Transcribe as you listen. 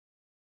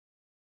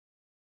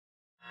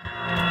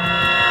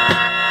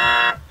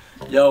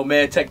Yo,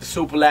 man, Tek Tha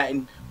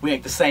SupahLatin. We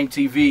ain't the same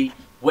TV.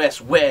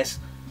 West,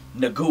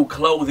 Nagu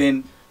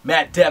clothing,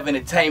 Matt Dev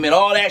entertainment,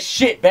 all that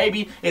shit,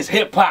 baby. It's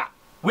hip hop.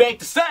 We ain't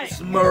the same.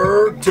 It's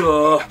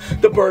murder.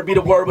 The bird be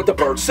the word, what the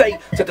bird say.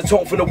 Set the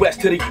tone from the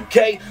west to the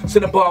UK.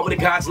 Send a bar with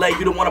the God's lay.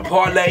 You don't wanna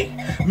parlay.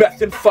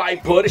 Meth and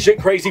fiber. This shit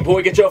crazy,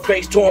 boy. Get your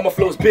face torn. My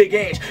flow's big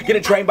inch.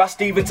 Getting trained by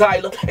Steven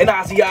Tyler and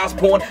Ozzy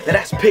Osbourne. Now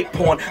that's pig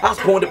porn. I was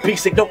born to be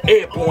sick, no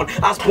airborne.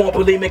 I was born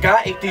bulimic.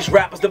 I ate these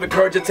rappers, live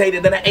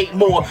regurgitated, then I ate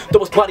more.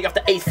 Throw his body off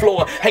the 8th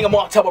floor. Hang him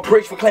off top of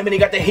bridge for claiming he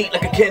got the heat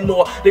like a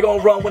Kenmore. They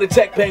gon' run when the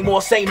tech bang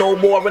more. Say no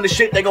more. And the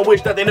shit they gon'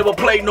 wish that they never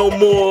play no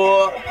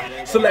more.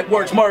 Select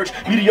words merge.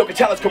 Mediocre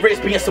talents, careers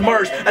being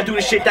submerged. I do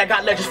the shit that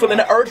got legends feeling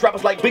the urge.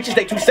 Rappers like bitches,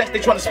 they 2 cents, they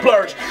tryna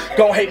splurge.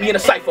 Gon' hate me in a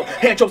cipher.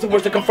 Hand chosen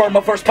words to confirm my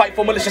verse pipe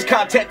for malicious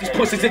content. These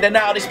pussies in and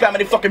out, they spamming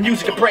their fucking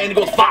music and praying it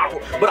goes viral.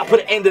 But I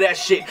put an end to that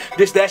shit.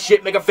 That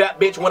shit make a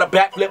fat bitch want a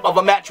backflip of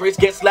a mattress.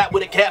 Get slapped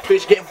with a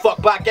catfish, getting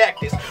fucked by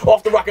cactus.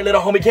 Off the rocket,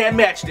 little homie can't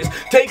match this.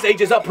 Takes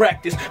ages of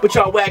practice, but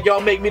y'all wag,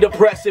 y'all make me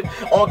depressive.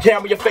 On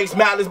camera, your face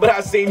malice, but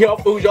I seen y'all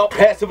fools, y'all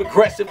passive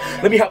aggressive.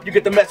 Let me help you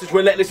get the message.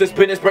 Relentless, this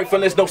business, break for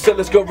list, no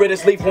silence, good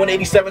riddance. Leave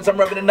 187s, I'm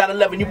revving at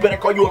 911. You better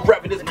call you a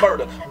reverend, it's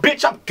murder.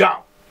 Bitch, I'm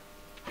gone.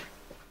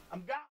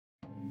 I'm gone.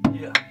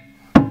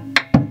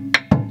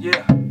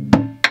 Yeah.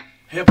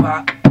 Hip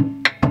hop.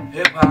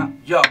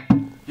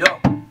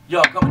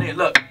 Yo, coming in,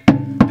 look.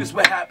 This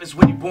what happens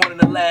when you born in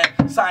the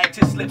lab.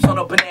 Scientist slips on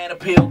a banana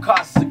peel,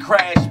 causes a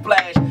crash,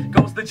 splash.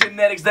 Goes the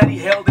genetics that he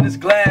held in his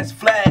glass,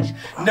 flash.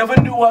 Never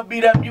knew I'd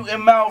be that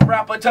mutant mouth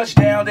rapper.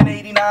 Touchdown in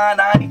 89,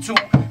 92.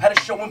 Had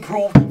a show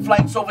improve.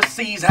 Flights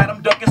overseas, had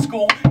him duck in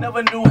school.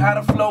 Never knew how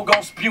the flow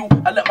gon' spew.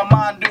 I let my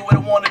mind do what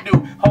it wanna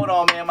do. Hold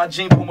on, man, my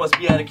gene pool must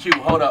be out of queue.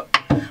 Hold up.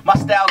 My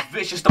style's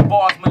vicious, the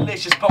bar's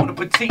malicious. Bon and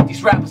petite,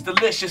 these rappers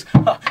delicious.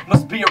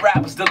 Must be a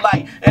rapper's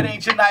delight. It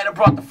ain't your night, I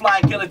brought the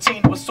flying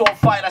guillotine to a sword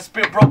fight. I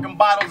spit broken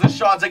bottles and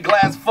shards of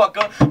glass,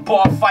 fucker.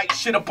 Bar fight,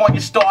 shit up on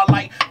your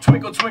starlight.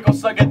 Twinkle, twinkle,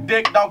 suck a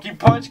dick, donkey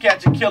punch,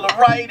 catch a killer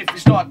right if you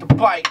start to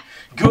bite.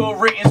 Good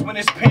riddance when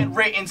it's pen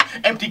writtens.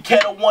 Empty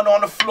kettle, one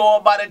on the floor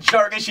by the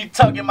jerkin. She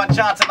tugging my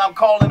Johnson, I'm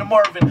calling him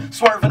Irvin.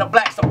 Swerving a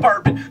black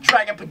Suburban,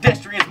 dragging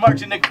pedestrians,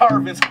 merging the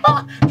curvings.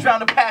 Drown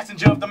the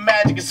passenger if the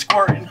magic is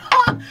squirting.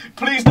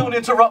 Please don't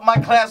interrupt my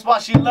class while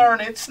she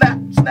learning. Snap,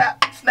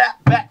 snap,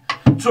 snap back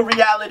to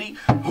reality.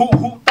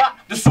 Who thought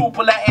the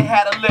SupahLatin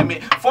had a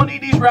limit? Funny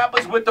these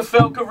rappers with the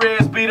failed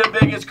careers be the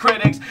biggest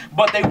critics,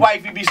 but they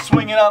wifey be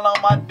swinging all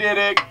on my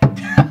dick.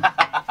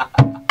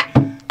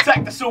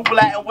 Tek Tha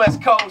SupahLatin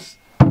West Coast.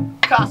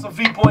 Casa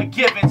V-Boy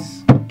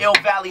Givens, Ill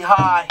Valley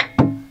High.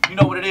 You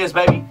know what it is,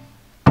 baby.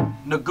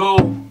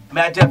 Nagu,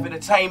 Matt Dev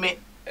Entertainment.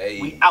 Hey.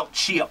 We out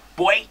here,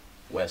 boy.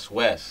 West.